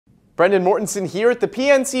Brendan Mortensen here at the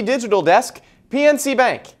PNC Digital Desk. PNC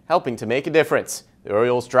Bank, helping to make a difference. The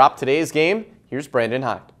Orioles dropped today's game. Here's Brandon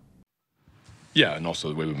Hyde. Yeah, and also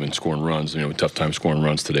the way we've been scoring runs. Tough time scoring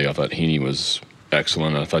runs today. I thought Hyde was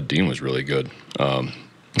excellent. I thought Dean was really good.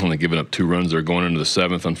 Only giving up 2 runs there going into the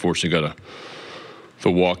 7th. Unfortunately, the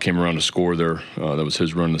walk came around to score there. That was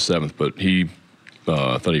his run in the 7th. But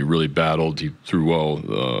I thought he really battled. He threw well.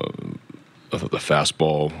 I thought the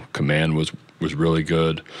fastball command was really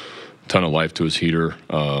good. Ton of life to his heater.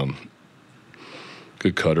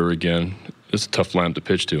 Good cutter again. It's a tough lineup to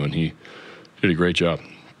pitch to, and he did a great job.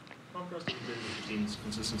 How impressed have you been with the team's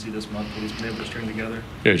consistency this month that he's been able to string together?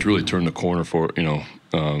 Yeah, he's really turned the corner for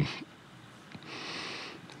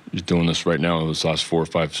he's doing this right now in his last 4 or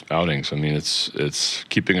 5 outings. I mean, it's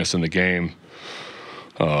keeping us in the game,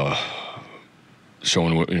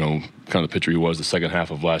 showing what kind of the pitcher he was the second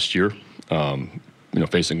half of last year.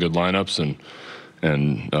 Facing good lineups and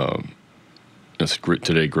it's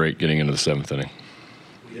today great getting into the 7th inning.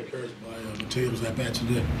 Were you encouraged by Mateo's at bats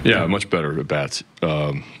today? Yeah, much better at bats.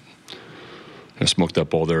 I smoked that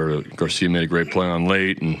ball there. Garcia made a great play on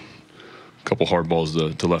late, and a couple hard balls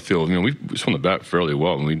to left field. We swung the bat fairly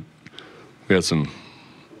well, and we had a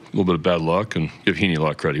little bit of bad luck, and give Heaney a lot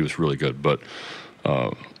of credit. He was really good, but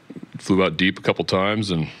flew out deep a couple times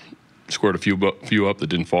and scored a few up that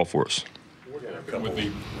didn't fall for us.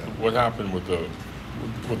 What happened with the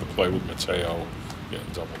play with Mateo getting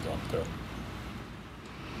doubled up there?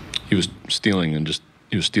 He was stealing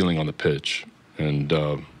on the pitch, and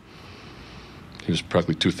he was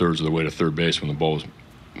practically 2/3 of the way to third base when the ball was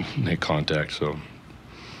made contact. So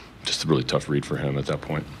just a really tough read for him at that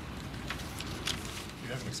point. You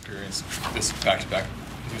haven't experienced this back-to-back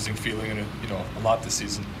losing feeling in a lot this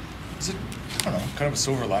season. Is it, I don't know, kind of a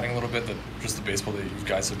silver lining a little bit that just the baseball that you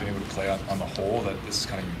guys have been able to play on the whole, that this is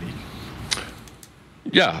kind of unique?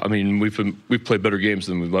 Yeah, I mean, we've played better games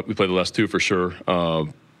than we played the last 2 for sure.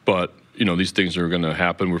 But these things are going to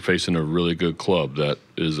happen. We're facing a really good club that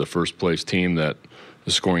is a first-place team that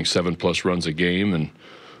is scoring 7+ runs a game, and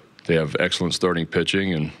they have excellent starting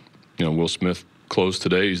pitching. And Will Smith closed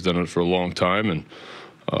today. He's done it for a long time, and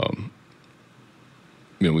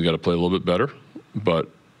we got to play a little bit better. But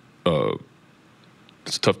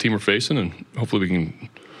it's a tough team we're facing, and hopefully we can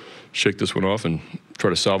shake this one off and try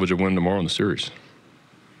to salvage a win tomorrow in the series.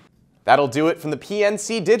 That'll do it from the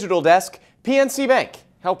PNC Digital Desk. PNC Bank,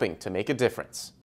 helping to make a difference.